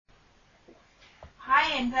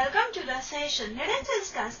and welcome to the session. Let us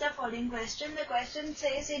discuss the following question. The question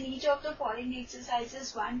says in each of the following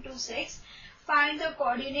exercises 1 to 6, find the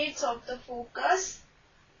coordinates of the focus,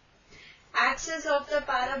 axis of the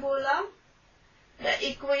parabola,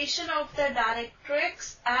 the equation of the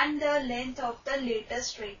directrix and the length of the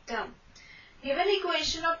latest rectum. Given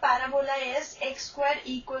equation of parabola is x square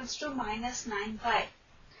equals to minus 9y.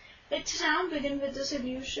 Let's now begin with the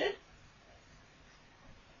solution.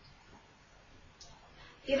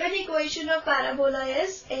 Given equation of parabola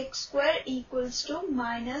is x square equals to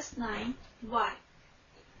minus 9y.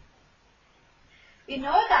 We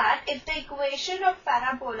know that if the equation of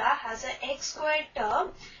parabola has an x square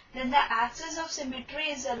term, then the axis of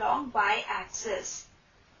symmetry is along y-axis.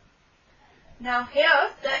 Now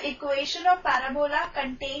here the equation of parabola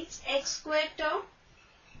contains x square term.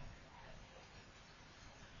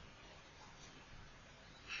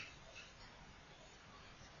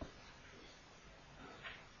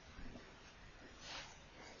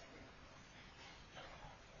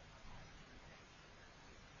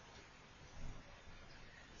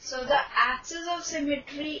 So the axis of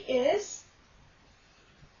symmetry is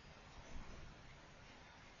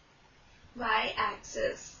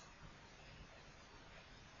y-axis.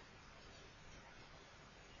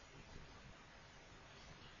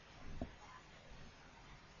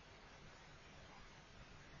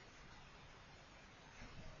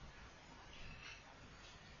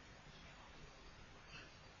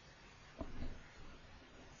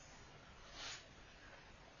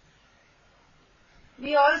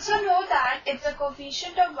 We also know that if the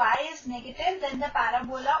coefficient of y is negative, then the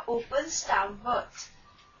parabola opens downwards.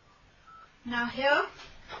 Now here,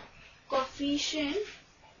 coefficient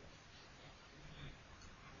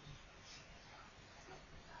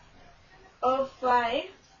of y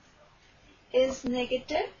is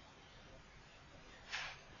negative.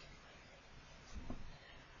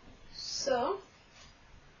 So,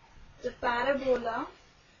 the parabola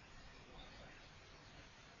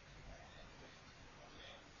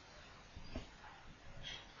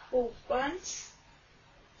opens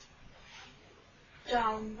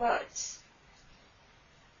downwards.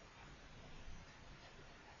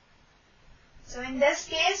 So in this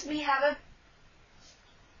case we have a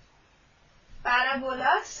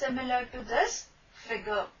parabola similar to this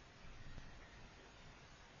figure.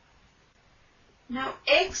 Now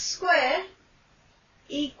x square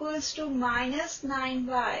equals to minus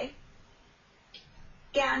 9y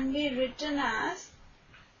can be written as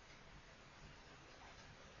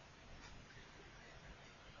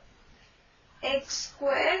x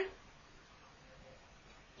square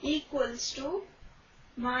equals to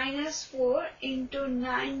minus 4 into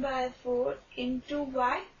 9 by 4 into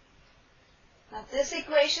y. Now this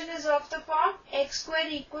equation is of the form x square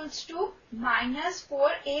equals to minus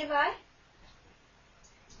 4ay.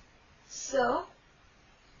 So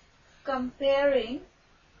comparing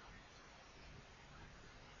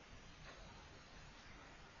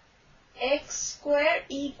x square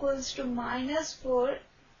equals to minus 4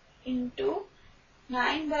 into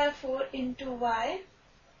 9 by 4 into y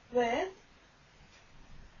with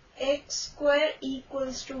x square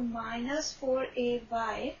equals to minus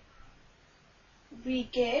 4ay, we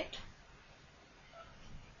get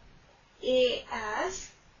a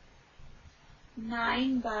as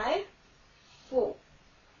 9 by 4.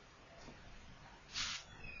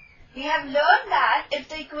 We have learned that if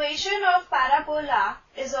the equation of parabola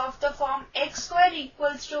is of the form x square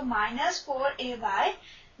equals to minus 4ay,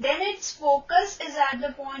 then its focus is at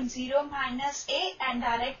the point 0 minus a and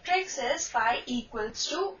directrix is y equals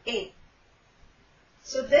to a.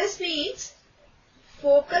 So this means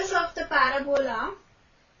focus of the parabola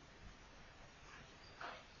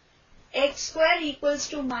x square equals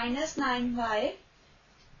to minus 9y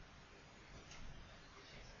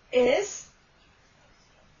is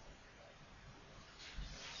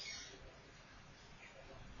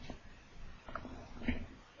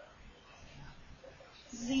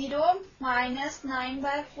 0 minus 9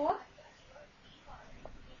 by 4.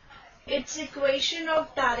 Its equation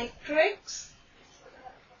of directrix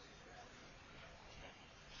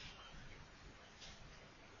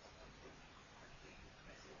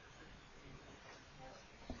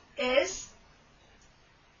is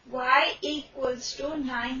y equals to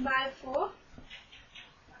 9 by 4.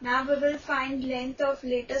 Now we will find length of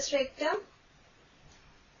latest rectum.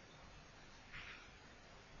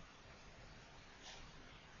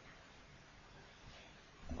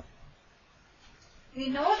 We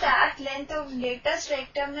know that length of latest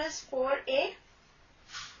rectum is 4a.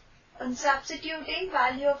 On substituting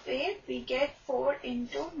value of a, we get 4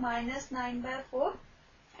 into minus 9 by 4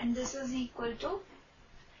 and this is equal to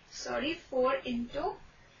 4 into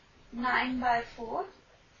 9 by 4,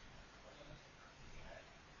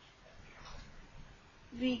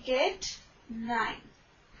 we get 9.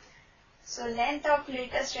 So length of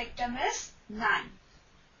latest rectum is 9.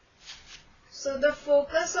 So the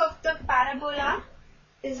focus of the parabola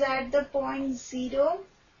is at the point 0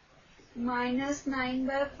 minus 9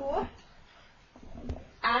 by 4.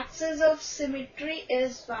 Axis of symmetry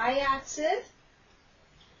is y-axis.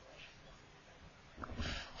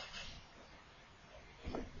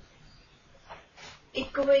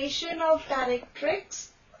 Equation of directrix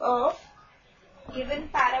of given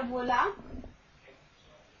parabola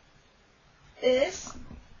is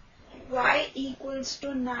y equals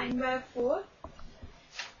to 9 by 4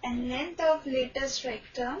 and length of latest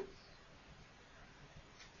rectum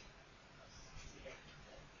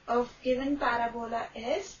of given parabola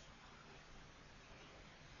is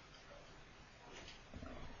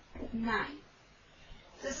 9.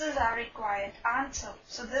 This is our required answer.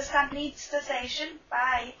 So this completes the session.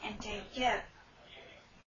 Bye and take care.